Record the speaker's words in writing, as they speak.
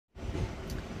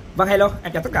Vâng, hello,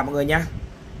 em chào tất cả mọi người nha.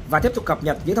 Và tiếp tục cập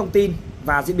nhật những thông tin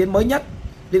và diễn biến mới nhất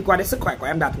liên quan đến sức khỏe của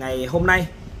em Đạt ngày hôm nay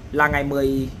là ngày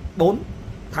 14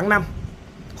 tháng 5.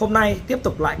 Hôm nay tiếp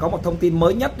tục lại có một thông tin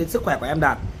mới nhất đến sức khỏe của em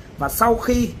Đạt. Và sau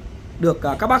khi được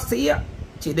các bác sĩ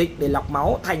chỉ định để lọc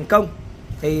máu thành công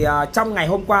thì trong ngày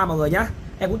hôm qua mọi người nhé,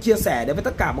 em cũng chia sẻ đến với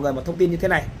tất cả mọi người một thông tin như thế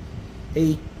này.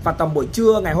 Thì vào tầm buổi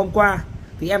trưa ngày hôm qua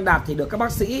thì em Đạt thì được các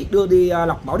bác sĩ đưa đi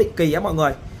lọc máu định kỳ á mọi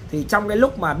người. Thì trong cái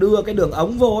lúc mà đưa cái đường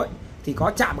ống vô ấy thì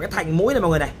có chạm cái thành mũi này mọi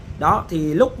người này. Đó,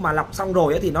 thì lúc mà lọc xong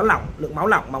rồi ấy thì nó lỏng, lượng máu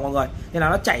lỏng mà mọi người, nên là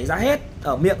nó chảy ra hết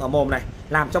ở miệng ở mồm này,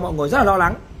 làm cho mọi người rất là lo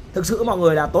lắng. Thực sự mọi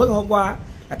người là tối ngày hôm qua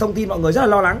là thông tin mọi người rất là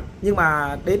lo lắng, nhưng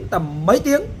mà đến tầm mấy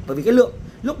tiếng, bởi vì cái lượng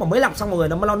lúc mà mới lọc xong mọi người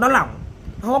nó lỏng,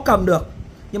 nó không cầm được.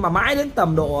 Nhưng mà mãi đến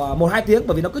tầm độ 1-2 tiếng,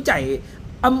 bởi vì nó cứ chảy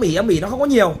âm ỉ nó không có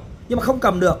nhiều nhưng mà không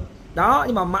cầm được. Đó,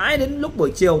 nhưng mà mãi đến lúc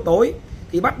buổi chiều tối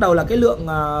thì bắt đầu là cái lượng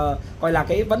gọi là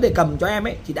cái vấn đề cầm cho em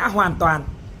ấy thì đã hoàn toàn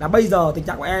là bây giờ tình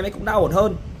trạng của em ấy cũng đã ổn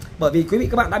hơn. Bởi vì quý vị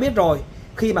các bạn đã biết rồi,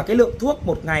 khi mà cái lượng thuốc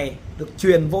một ngày được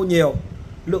truyền vô nhiều,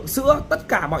 lượng sữa, tất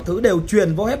cả mọi thứ đều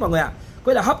truyền vô hết mọi người ạ.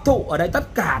 Có nghĩa là hấp thụ ở đây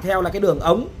tất cả theo là cái đường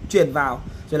ống truyền vào,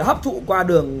 rồi là hấp thụ qua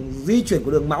đường di chuyển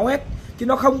của đường máu hết, chứ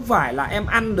nó không phải là em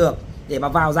ăn được để mà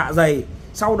vào dạ dày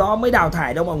sau đó mới đào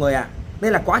thải đâu mọi người ạ.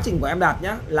 Nên là quá trình của em Đạt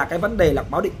nhá, là cái vấn đề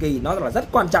lọc máu định kỳ nó là rất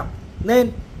quan trọng.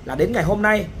 Nên là đến ngày hôm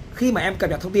nay khi mà em cập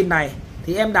nhật thông tin này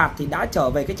thì em Đạt thì đã trở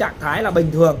về cái trạng thái là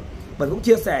bình thường. Và cũng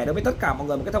chia sẻ đối với tất cả mọi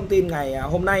người một cái thông tin ngày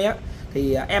hôm nay á,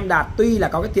 thì em Đạt tuy là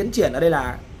có cái tiến triển ở đây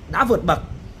là đã vượt bậc,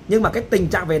 nhưng mà cái tình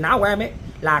trạng về não của em ấy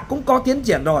là cũng có tiến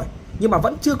triển rồi, nhưng mà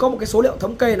vẫn chưa có một cái số liệu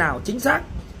thống kê nào chính xác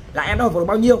là em đã hồi phục được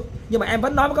bao nhiêu. Nhưng mà em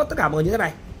vẫn nói với tất cả mọi người như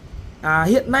thế này,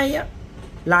 hiện nay á,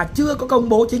 là chưa có công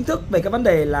bố chính thức về cái vấn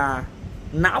đề là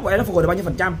não của em đã phục hồi được bao nhiêu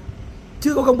 %.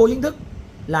 Chưa có công bố chính thức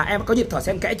là em có nhịp thở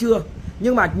xen kẽ chưa.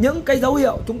 Nhưng mà những cái dấu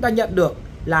hiệu chúng ta nhận được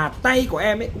là tay của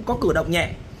em ấy cũng có cử động nhẹ,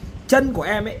 chân của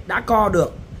em ấy đã co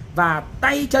được, và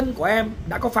tay chân của em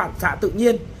đã có phản xạ tự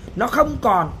nhiên. Nó không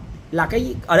còn là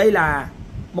cái ở đây là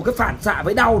một cái phản xạ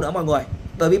với đau nữa mọi người.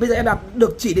 Bởi vì bây giờ em đã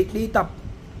được chỉ định đi tập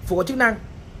phục hồi chức năng,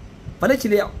 vấn đề trị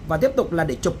liệu và tiếp tục là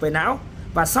để chụp về não.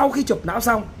 Và sau khi chụp não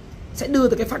xong sẽ đưa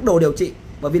tới cái phác đồ điều trị.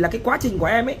 Bởi vì là cái quá trình của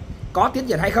em ấy có tiến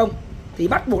triển hay không thì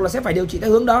bắt buộc là sẽ phải điều trị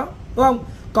theo hướng đó, đúng không?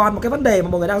 Còn một cái vấn đề mà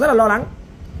mọi người đang rất là lo lắng,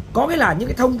 có nghĩa là những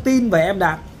cái thông tin về em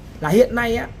Đạt là hiện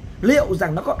nay á, liệu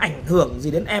rằng nó có ảnh hưởng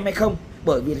gì đến em hay không.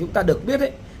 Bởi vì chúng ta được biết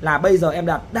ấy là bây giờ em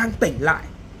Đạt đang tỉnh lại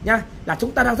nha, là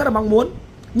chúng ta đang rất là mong muốn.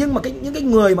 Nhưng mà những cái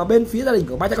người mà bên phía gia đình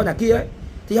của ba cha con nhà kia ấy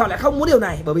thì họ lại không muốn điều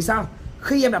này. Bởi vì sao?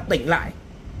 Khi em Đạt tỉnh lại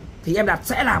thì em Đạt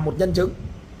sẽ là một nhân chứng.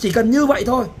 Chỉ cần như vậy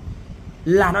thôi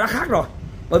là nó đã khác rồi.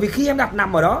 Bởi vì khi em Đạt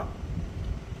nằm ở đó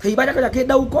thì ba cha con nhà kia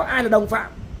đâu có ai là đồng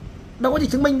phạm, đâu có gì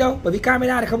chứng minh đâu. Bởi vì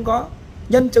camera thì không có,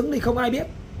 nhân chứng thì không ai biết.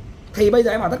 Thì bây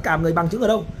giờ em hỏi tất cả người bằng chứng ở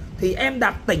đâu? Thì em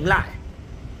Đạt tỉnh lại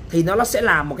thì nó sẽ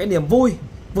là một cái niềm vui,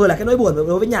 vừa là cái nỗi buồn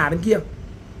đối với nhà bên kia.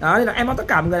 Đó, nên là em nói tất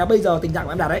cả mọi người là bây giờ tình trạng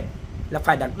của em Đạt đấy là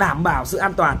phải đảm bảo sự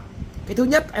an toàn. Cái thứ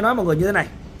nhất em nói mọi người như thế này,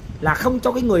 là không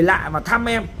cho cái người lạ mà thăm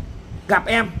em, gặp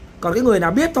em. Còn cái người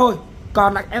nào biết thôi.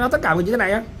 Còn em nói tất cả mọi người như thế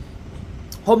này á,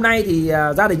 hôm nay thì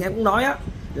gia đình em cũng nói á,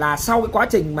 là sau cái quá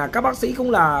trình mà các bác sĩ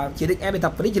cũng là chỉ định em để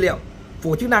tập vật lý trị liệu phục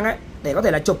hồi chức năng ấy, để có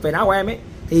thể là chụp về não của em ấy,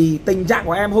 thì tình trạng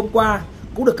của em hôm qua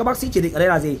cũng được các bác sĩ chỉ định ở đây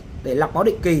là gì? Để lọc máu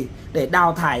định kỳ, để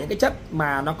đào thải những cái chất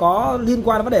mà nó có liên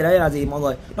quan đến vấn đề đây là gì mọi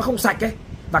người? Nó không sạch ấy.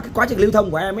 Và cái quá trình lưu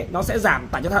thông của em ấy nó sẽ giảm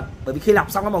tải cho thận. Bởi vì khi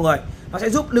lọc xong đó mọi người, nó sẽ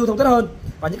giúp lưu thông tốt hơn,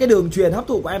 và những cái đường truyền hấp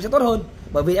thụ của em sẽ tốt hơn.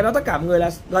 Bởi vì em nói tất cả mọi người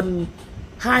là gần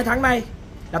 2 tháng nay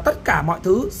là tất cả mọi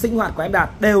thứ sinh hoạt của em Đạt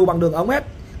đều bằng đường ống hết.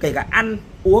 Kể cả ăn,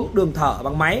 uống, đường thở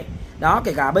bằng máy. Đó,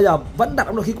 kể cả bây giờ vẫn đặt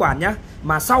ống nội khí quản nhá.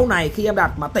 Mà sau này khi em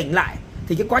Đạt mà tỉnh lại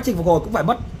thì cái quá trình phục hồi cũng phải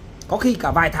mất có khi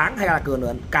cả vài tháng hay là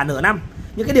cả nửa năm.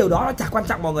 Những cái điều đó nó chả quan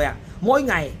trọng mọi người ạ. Mỗi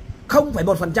ngày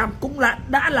 0,1% cũng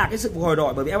đã là cái sự phục hồi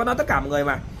rồi. Bởi vì em vẫn nói tất cả mọi người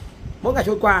mà, mỗi ngày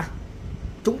trôi qua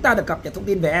chúng ta được cập nhật thông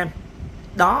tin về em,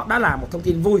 đó đã là một thông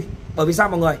tin vui. Bởi vì sao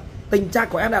mọi người? Tình trạng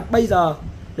của em Đạt bây giờ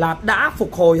là đã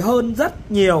phục hồi hơn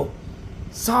rất nhiều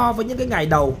so với những cái ngày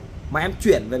đầu mà em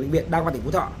chuyển về bệnh viện Đa khoa tỉnh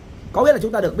Phú Thọ. Có nghĩa là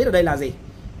chúng ta được biết ở đây là gì?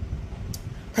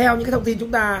 Theo những cái thông tin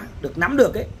chúng ta được nắm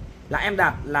được ấy, là em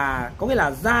Đạt là có nghĩa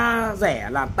là da rẻ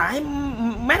là tái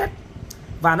mét ấy,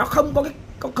 và nó không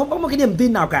có một cái niềm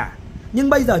tin nào cả. Nhưng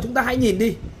bây giờ chúng ta hãy nhìn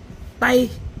đi, tay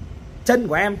chân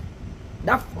của em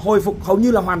đã hồi phục hầu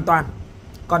như là hoàn toàn.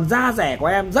 Còn da rẻ của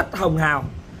em rất hồng hào.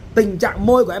 Tình trạng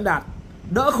môi của em Đạt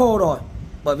đỡ khô rồi.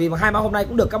 Bởi vì 2 hôm nay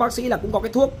cũng được các bác sĩ là cũng có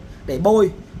cái thuốc để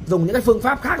bôi, dùng những cái phương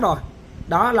pháp khác rồi.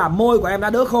 Đó là môi của em đã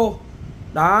đỡ khô.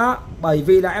 Đó, bởi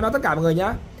vì là em nói tất cả mọi người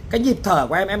nhá, cái nhịp thở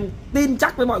của em tin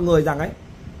chắc với mọi người rằng ấy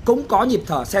cũng có nhịp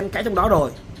thở xen kẽ trong đó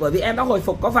rồi. Bởi vì em đã hồi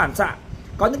phục, có phản xạ.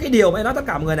 Có những cái điều mà em nói tất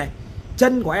cả mọi người này,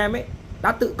 chân của em ấy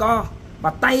đã tự co, và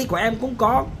tay của em cũng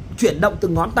có chuyển động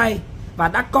từng ngón tay và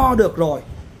đã co được rồi,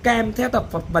 kèm theo tập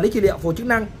vật lý trị liệu, phù chức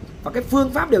năng và cái phương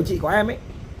pháp điều trị của em ấy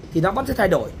thì nó vẫn sẽ thay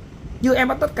đổi. Như em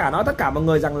nói tất cả mọi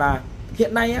người rằng là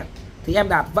hiện nay á, thì em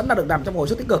Đạt vẫn là được nằm trong hồi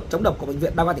sức tích cực chống độc của bệnh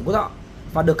viện Đa khoa tỉnh Phú Thọ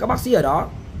và được các bác sĩ ở đó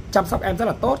chăm sóc em rất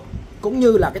là tốt, cũng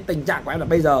như là cái tình trạng của em là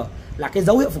bây giờ là cái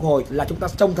dấu hiệu phục hồi là chúng ta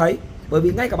trông thấy. Bởi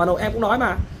vì ngay cả ban đầu em cũng nói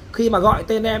mà, khi mà gọi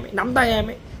tên em ấy, nắm tay em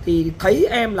ấy, thì thấy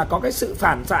em là có cái sự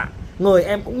phản xạ, người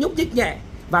em cũng nhúc nhích nhẹ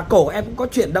và cổ em cũng có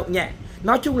chuyển động nhẹ.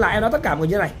 Nói chung là em nói tất cả mọi người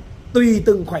như này, tùy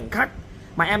từng khoảnh khắc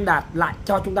mà em Đạt lại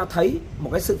cho chúng ta thấy một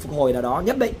cái sự phục hồi nào đó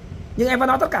nhất định. Nhưng em vẫn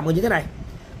nói tất cả mọi người như thế này,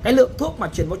 cái lượng thuốc mà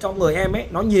truyền vào cho người em ấy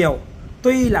nó nhiều,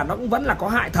 tuy là nó cũng vẫn là có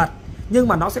hại thật, nhưng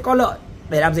mà nó sẽ có lợi.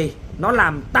 Để làm gì? Nó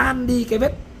làm tan đi cái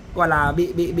vết gọi là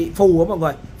bị phù đó mọi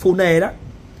người, phù nề đó.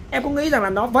 Em cũng nghĩ rằng là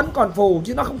nó vẫn còn phù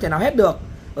chứ nó không thể nào hết được,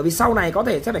 bởi vì sau này có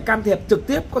thể sẽ phải can thiệp trực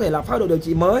tiếp, có thể là phác đồ điều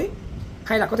trị mới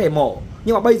hay là có thể mổ.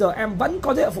 Nhưng mà bây giờ em vẫn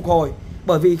có dấu hiệu phục hồi,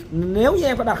 bởi vì nếu như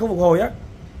em có Đạt không phục hồi á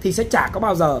thì sẽ chả có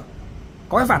bao giờ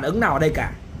có cái phản ứng nào ở đây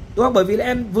cả, đúng không? Bởi vì là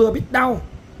em vừa biết đau,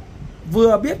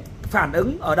 vừa biết phản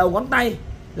ứng ở đầu ngón tay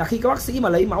là khi các bác sĩ mà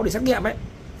lấy máu để xét nghiệm ấy,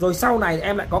 rồi sau này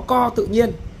em lại có co tự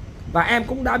nhiên, và em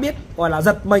cũng đã biết gọi là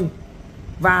giật mình,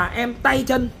 và em tay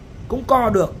chân cũng co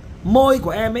được, môi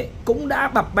của em ấy cũng đã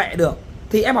bập bẹ được.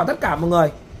 Thì em hỏi tất cả mọi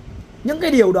người, những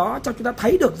cái điều đó cho chúng ta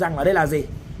thấy được rằng ở đây là gì?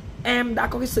 Em đã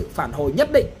có cái sự phản hồi nhất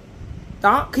định.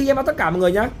 Đó, khi em nói tất cả mọi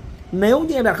người nhá, nếu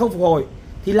như em Đạt không phục hồi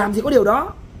thì làm gì có điều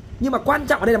đó. Nhưng mà quan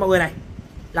trọng ở đây là mọi người này,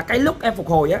 là cái lúc em phục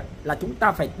hồi á là chúng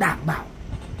ta phải đảm bảo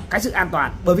cái sự an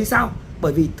toàn. Bởi vì sao?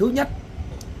 Bởi vì thứ nhất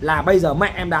là bây giờ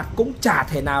mẹ em Đạt cũng chả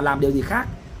thể nào làm điều gì khác,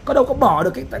 có đâu có bỏ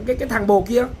được cái thằng bồ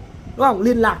kia, đúng không?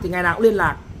 Liên lạc thì ngày nào cũng liên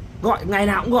lạc, gọi ngày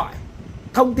nào cũng gọi.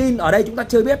 Thông tin ở đây chúng ta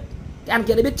chưa biết, cái anh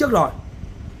kia đã biết trước rồi.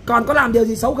 Còn có làm điều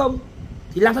gì xấu không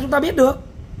thì làm sao chúng ta biết được,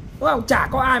 đúng không? Chả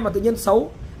có ai mà tự nhiên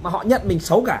xấu mà họ nhận mình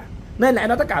xấu cả. Nên là em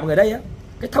nói tất cả mọi người đây á,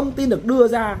 cái thông tin được đưa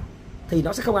ra thì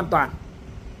nó sẽ không an toàn.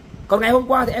 Còn ngày hôm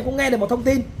qua thì em cũng nghe được một thông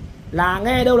tin là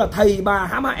nghe đâu là thầy bà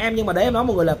hãm hại em, nhưng mà đấy em nói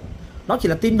mọi người là nó chỉ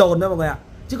là tin đồn thôi mọi người ạ.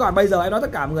 Chứ còn bây giờ em nói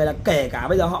tất cả mọi người là kể cả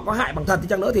bây giờ họ có hại bằng thật thì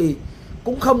chăng nữa thì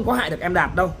cũng không có hại được em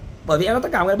Đạt đâu. Bởi vì em nói tất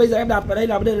cả mọi người bây giờ em Đạt vào đây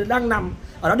là đang nằm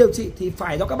ở đó điều trị thì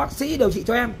phải do các bác sĩ điều trị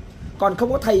cho em, còn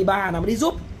không có thầy bà nào mà đi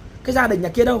giúp cái gia đình nhà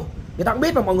kia đâu. Người ta cũng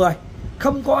biết mà mọi người,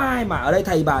 không có ai mà ở đây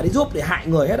thầy bà đi giúp để hại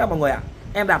người hết đâu mọi người ạ.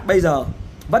 Em Đạt bây giờ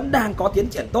vẫn đang có tiến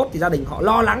triển tốt thì gia đình họ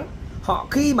lo lắng. Họ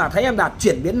khi mà thấy em Đạt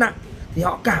chuyển biến nặng thì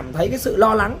họ cảm thấy cái sự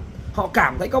lo lắng, họ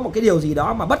cảm thấy có một cái điều gì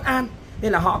đó mà bất an,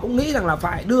 nên là họ cũng nghĩ rằng là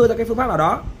phải đưa ra cái phương pháp nào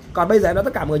đó. Còn bây giờ em nói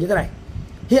tất cả mọi người như thế này,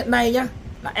 hiện nay nhá,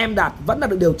 là em Đạt vẫn là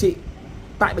được điều trị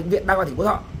tại bệnh viện Đa khoa tỉnh Phú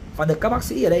Thọ và được các bác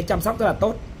sĩ ở đây chăm sóc rất là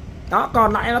tốt. Đó,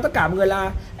 còn lại em nói tất cả mọi người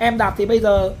là em Đạt thì bây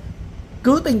giờ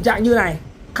cứ tình trạng như này,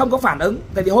 không có phản ứng.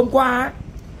 Tại vì hôm qua ấy,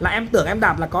 là em tưởng em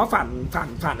Đạt là có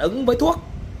phản ứng với thuốc,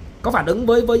 có phản ứng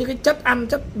với những cái chất ăn,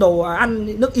 chất đồ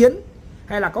ăn, nước yến,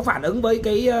 hay là có phản ứng với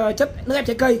cái chất nước ép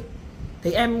trái cây.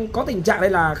 Thì em có tình trạng đây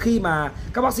là khi mà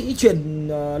các bác sĩ truyền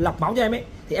lọc máu cho em ấy,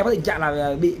 thì em có tình trạng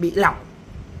là bị lỏng.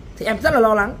 Thì em rất là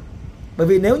lo lắng, bởi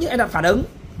vì nếu như em Đạt phản ứng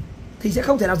thì sẽ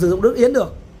không thể nào sử dụng nước yến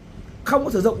được, không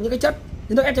có sử dụng những cái chất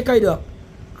như nước ép trái cây được,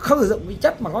 không sử dụng những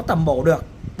chất mà có tầm bổ được,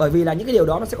 bởi vì là những cái điều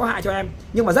đó nó sẽ có hại cho em.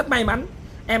 Nhưng mà rất may mắn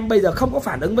em bây giờ không có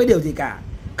phản ứng với điều gì cả,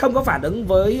 không có phản ứng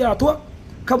với thuốc,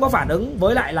 không có phản ứng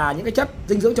với lại là những cái chất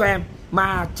dinh dưỡng cho em,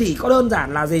 mà chỉ có đơn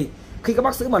giản là gì, khi các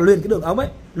bác sĩ mà luồn cái đường ống ấy,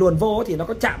 luồn vô ấy, thì nó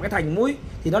có chạm cái thành mũi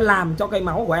thì nó làm cho cái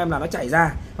máu của em là nó chảy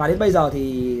ra. Và đến bây giờ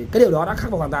thì cái điều đó đã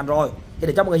khắc phục hoàn toàn rồi. Thì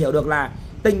để cho mọi người hiểu được là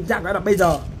tình trạng của em là bây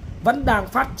giờ vẫn đang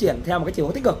phát triển theo một cái chiều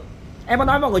hướng tích cực. Em có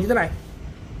nói mọi người như thế này,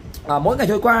 mỗi ngày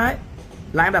trôi qua ấy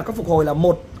là em Đạt có phục hồi là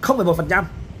 0,1%,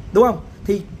 đúng không?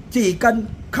 Thì chỉ cần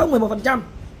 0,1%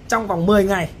 trong vòng 10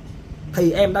 ngày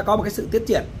thì em đã có một cái sự tiến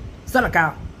triển rất là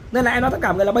cao. Nên là em nói tất cả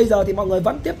mọi người là bây giờ thì mọi người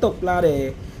vẫn tiếp tục là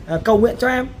để cầu nguyện cho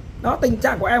em. Đó, tình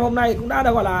trạng của em hôm nay cũng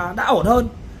đã gọi là đã ổn hơn.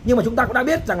 Nhưng mà chúng ta cũng đã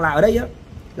biết rằng là ở đây á,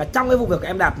 là trong cái vụ việc của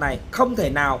em Đạt này không thể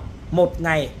nào 1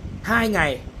 ngày, 2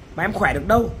 ngày mà em khỏe được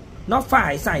đâu. Nó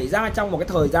phải xảy ra trong một cái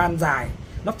thời gian dài,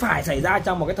 nó phải xảy ra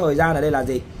trong một cái thời gian ở đây là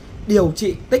gì, điều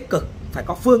trị tích cực, phải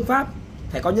có phương pháp,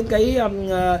 phải có những cái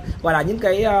gọi là những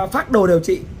cái phác đồ điều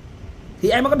trị thì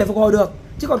em mới có thể phục hồi được.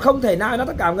 Chứ còn không thể nào nó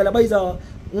tất cả mọi người là bây giờ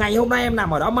ngày hôm nay em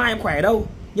nằm ở đó mai em khỏe đâu.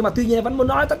 Nhưng mà tuy nhiên em vẫn muốn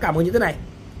nói tất cả mọi người như thế này,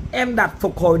 em Đạt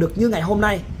phục hồi được như ngày hôm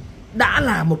nay đã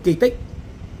là một kỳ tích.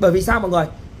 Bởi vì sao mọi người?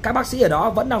 Các bác sĩ ở đó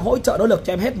vẫn đang hỗ trợ nỗ lực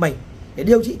cho em hết mình để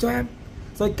điều trị cho em,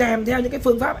 rồi kèm theo những cái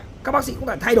phương pháp các bác sĩ cũng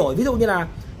phải thay đổi. Ví dụ như là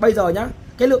bây giờ nhá,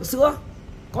 cái lượng sữa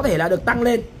có thể là được tăng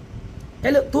lên,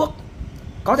 cái lượng thuốc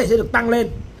có thể sẽ được tăng lên,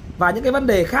 và những cái vấn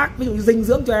đề khác ví dụ như dinh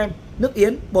dưỡng cho em, nước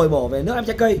yến, bồi bổ về nước ép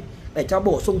trái cây, để cho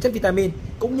bổ sung chất vitamin,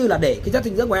 cũng như là để cái chất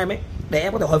dinh dưỡng của em ấy, để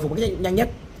em có thể hồi phục một cách nhanh nhất.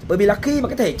 Bởi vì là khi mà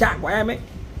cái thể trạng của em ấy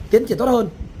tiến triển tốt hơn,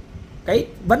 cái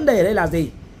vấn đề đây là gì?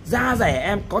 Da rẻ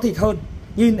em có thịt hơn,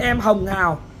 nhìn em hồng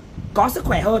hào, có sức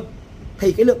khỏe hơn,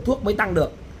 thì cái lượng thuốc mới tăng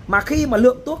được. Mà khi mà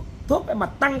lượng thuốc em mà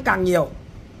tăng càng nhiều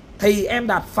thì em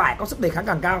Đạt phải có sức đề kháng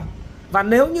càng cao. Và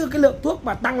nếu như cái lượng thuốc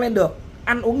mà tăng lên được,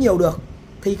 ăn uống nhiều được,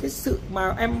 thì cái sự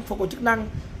mà em phục hồi chức năng,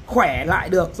 khỏe lại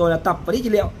được, rồi là tập và đi trị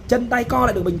liệu, chân tay co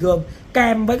lại được bình thường,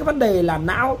 kèm với cái vấn đề là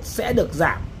não sẽ được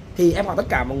giảm. Thì em hỏi tất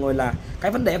cả mọi người là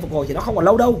cái vấn đề em phục hồi thì nó không còn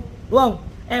lâu đâu, đúng không?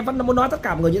 Em vẫn muốn nói tất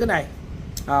cả mọi người như thế này,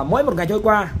 mỗi một ngày trôi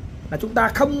qua là chúng ta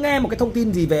không nghe một cái thông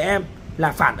tin gì về em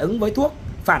là phản ứng với thuốc,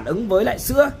 phản ứng với lại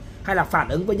sữa, hay là phản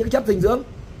ứng với những chất dinh dưỡng,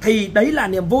 thì đấy là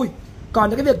niềm vui. Còn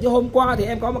những cái việc như hôm qua thì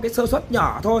em có một cái sơ suất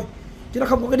nhỏ thôi, chứ nó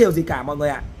không có cái điều gì cả mọi người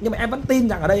ạ. Nhưng mà em vẫn tin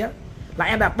rằng ở đây á, là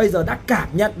em Đạt bây giờ đã cảm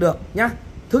nhận được nhá.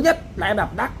 Thứ nhất là em Đạt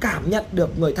đã cảm nhận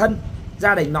được người thân,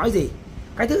 gia đình nói gì.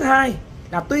 Cái thứ hai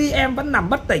là tuy em vẫn nằm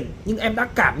bất tỉnh, nhưng em đã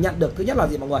cảm nhận được, thứ nhất là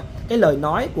gì mọi người? Cái lời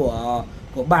nói của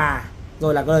bà,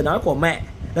 rồi là lời nói của mẹ,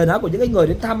 lời nói của những cái người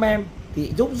đến thăm em,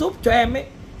 thì giúp cho em ấy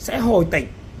sẽ hồi tỉnh.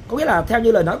 Có nghĩa là theo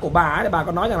như lời nói của bà ấy, bà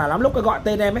có nói rằng là lắm lúc cái gọi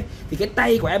tên em ấy thì cái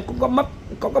tay của em cũng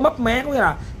có mấp mé, có nghĩa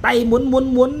là tay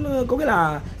muốn có nghĩa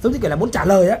là giống như kiểu là muốn trả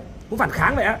lời á, muốn phản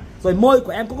kháng vậy á. Rồi môi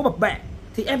của em cũng có bập bẹ,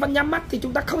 thì em vẫn nhắm mắt, thì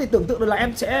chúng ta không thể tưởng tượng được là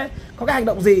em sẽ có cái hành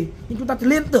động gì, nhưng chúng ta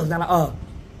liên tưởng rằng là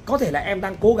có thể là em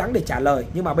đang cố gắng để trả lời,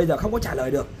 nhưng mà bây giờ không có trả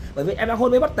lời được, bởi vì em đang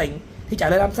hôn mê bất tỉnh, thì trả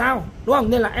lời làm sao, đúng không?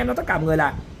 Nên là em nói tất cả mọi người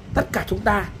là tất cả chúng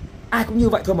ta ai cũng như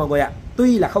vậy thôi mọi người ạ.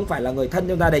 Tuy là không phải là người thân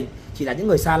trong gia đình, chỉ là những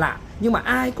người xa lạ, nhưng mà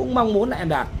ai cũng mong muốn là em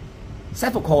Đạt sẽ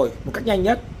phục hồi một cách nhanh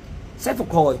nhất, sẽ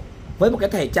phục hồi với một cái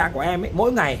thể trạng của em ấy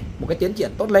mỗi ngày một cái tiến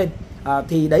triển tốt lên.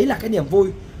 Thì đấy là cái niềm vui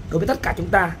đối với tất cả chúng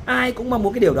ta, ai cũng mong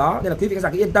muốn cái điều đó. Nên là quý vị khán giả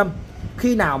cứ yên tâm,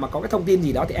 khi nào mà có cái thông tin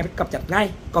gì đó thì em cập nhật ngay.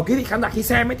 Còn quý vị khán giả khi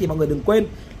xem ấy thì mọi người đừng quên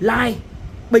like,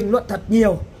 bình luận thật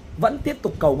nhiều, vẫn tiếp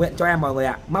tục cầu nguyện cho em mọi người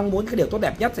ạ. Mong muốn cái điều tốt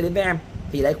đẹp nhất sẽ đến với em,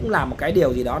 thì đấy cũng là một cái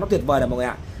điều gì đó nó tuyệt vời rồi mọi người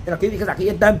ạ. Nên là quý vị khán giả cứ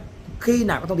yên tâm, khi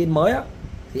nào có thông tin mới á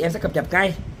thì em sẽ cập nhật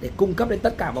ngay để cung cấp đến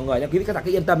tất cả mọi người, cho quý vị khán giả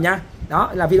cứ yên tâm nhá.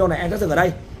 Đó là video này em sẽ dừng ở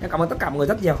đây. Em cảm ơn tất cả mọi người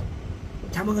rất nhiều.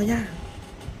 Chào mọi người nha.